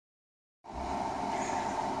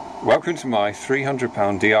Welcome to my £300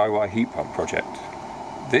 DIY heat pump project.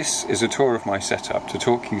 This is a tour of my setup to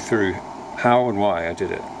talk you through how and why I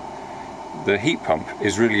did it. The heat pump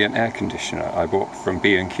is really an air conditioner I bought from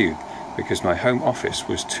B&Q because my home office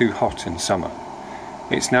was too hot in summer.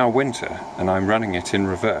 It's now winter and I'm running it in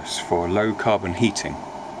reverse for low carbon heating.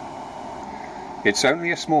 It's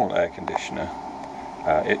only a small air conditioner,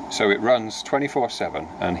 so it runs 24/7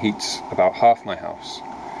 and heats about half my house.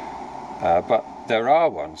 But there are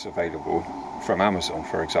ones available from Amazon,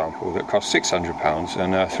 for example, that cost £600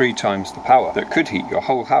 and are 3 times the power that could heat your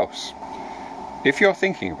whole house. If you're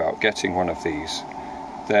thinking about getting one of these,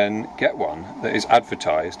 then get one that is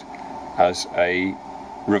advertised as a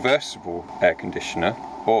reversible air conditioner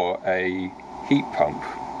or a heat pump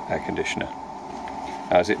air conditioner,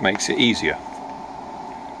 as it makes it easier.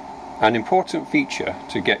 An important feature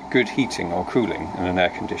to get good heating or cooling in an air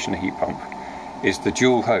conditioner heat pump is the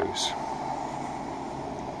dual hose.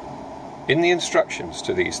 In the instructions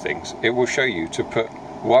to these things, it will show you to put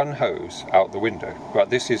one hose out the window, but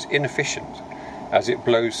this is inefficient as it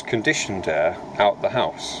blows conditioned air out the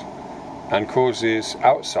house and causes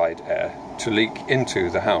outside air to leak into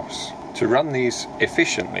the house. To run these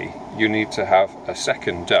efficiently, you need to have a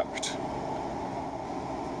second duct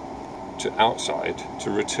to outside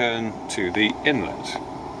to return to the inlet,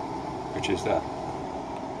 which is there.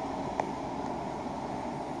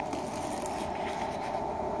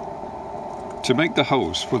 To make the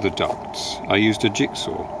holes for the ducts, I used a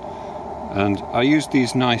jigsaw, and I used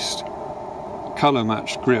these nice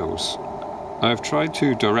colour-matched grills. I have tried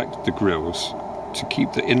to direct the grills to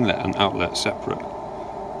keep the inlet and outlet separate.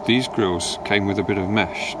 These grills came with a bit of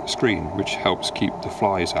mesh screen which helps keep the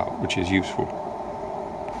flies out, which is useful.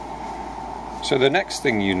 So the next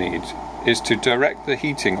thing you need is to direct the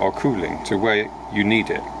heating or cooling to where you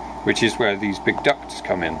need it, which is where these big ducts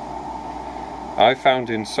come in. I found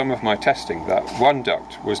in some of my testing that one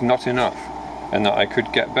duct was not enough and that I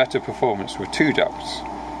could get better performance with 2 ducts.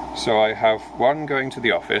 So I have one going to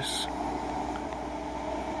the office,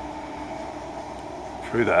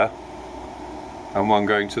 through there, and one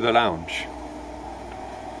going to the lounge,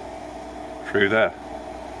 through there.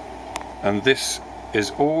 And this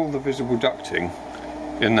is all the visible ducting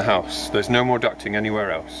in the house. There's no more ducting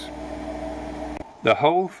anywhere else. The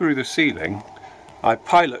hole through the ceiling I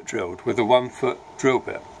pilot drilled with a 1-foot drill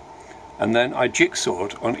bit, and then I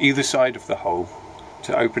jigsawed on either side of the hole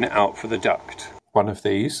to open it out for the duct. One of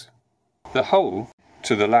these. The hole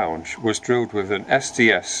to the lounge was drilled with an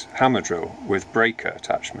SDS hammer drill with breaker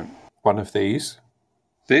attachment. One of these.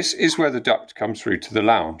 This is where the duct comes through to the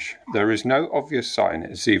lounge. There is no obvious sign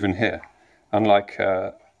it's even here, unlike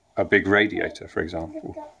a big radiator, for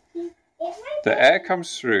example. The air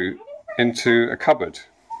comes through into a cupboard,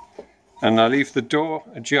 and I leave the door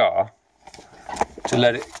ajar to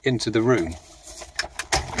let it into the room.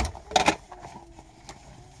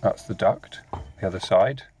 That's the duct, the other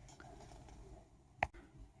side.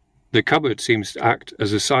 The cupboard seems to act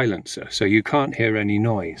as a silencer, so you can't hear any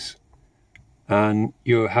noise. And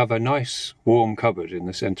you have a nice warm cupboard in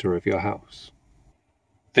the centre of your house.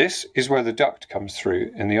 This is where the duct comes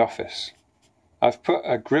through in the office. I've put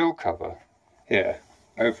a grill cover here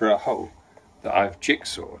over a hole that I've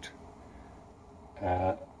jigsawed.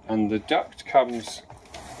 And the duct comes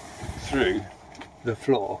through the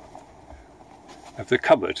floor of the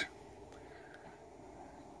cupboard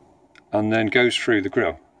and then goes through the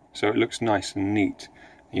grill, so it looks nice and neat.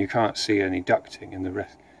 You can't see any ducting in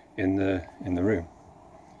the room.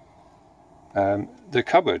 The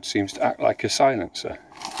cupboard seems to act like a silencer,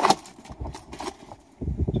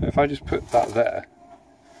 so if I just put that there,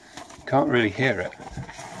 you can't really hear it.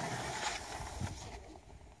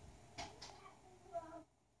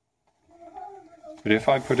 But if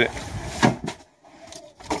I put it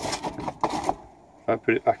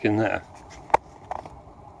back in there,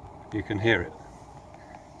 you can hear it.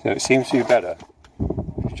 So it seems to be better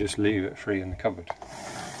if you just leave it free in the cupboard.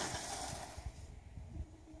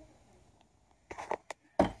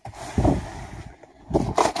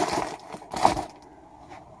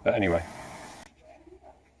 But anyway,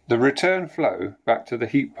 the return flow back to the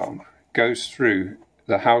heat pump goes through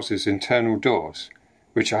the house's internal doors,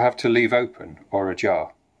 which I have to leave open or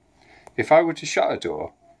ajar. If I were to shut a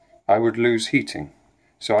door, I would lose heating,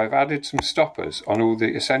 so I've added some stoppers on all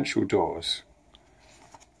the essential doors.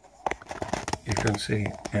 You can see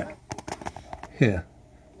here,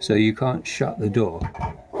 so you can't shut the door,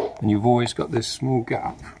 and you've always got this small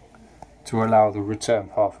gap to allow the return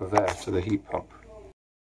path of air to the heat pump.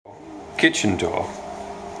 Kitchen door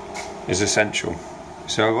is essential,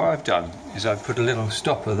 so what I've done is I've put a little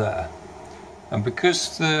stopper there, and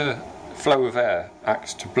because the flow of air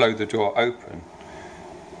acts to blow the door open,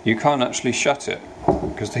 you can't actually shut it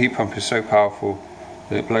because the heat pump is so powerful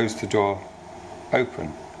that it blows the door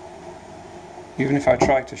open. Even if I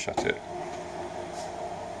try to shut it,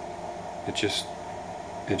 it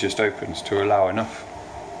just opens to allow enough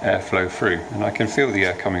airflow through, and I can feel the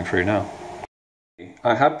air coming through now.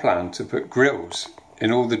 I had planned to put grills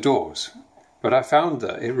in all the doors, but I found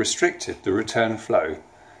that it restricted the return flow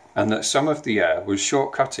and that some of the air was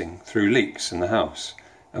shortcutting through leaks in the house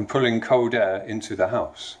and pulling cold air into the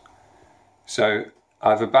house. So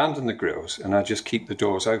I've abandoned the grills and I just keep the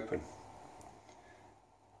doors open.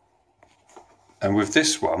 And with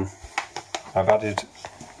this one, I've added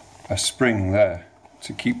a spring there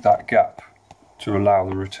to keep that gap to allow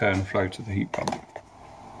the return flow to the heat pump.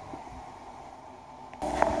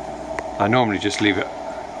 I normally just leave it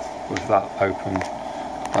with that open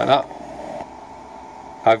like that.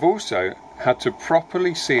 I've also had to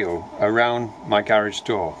properly seal around my garage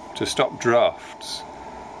door to stop drafts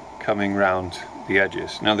coming round the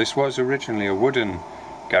edges. Now this was originally a wooden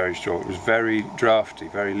garage door. It was very drafty,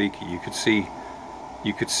 very leaky. You could see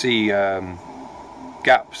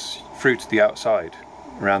gaps through to the outside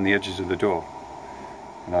around the edges of the door,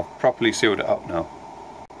 and I've properly sealed it up now.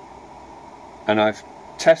 And I've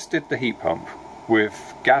tested the heat pump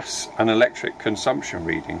with gas and electric consumption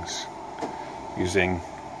readings using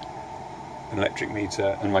an electric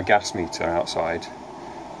meter and my gas meter outside,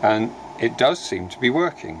 and it does seem to be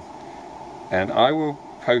working, and I will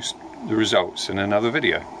post the results in another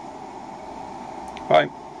video. Bye.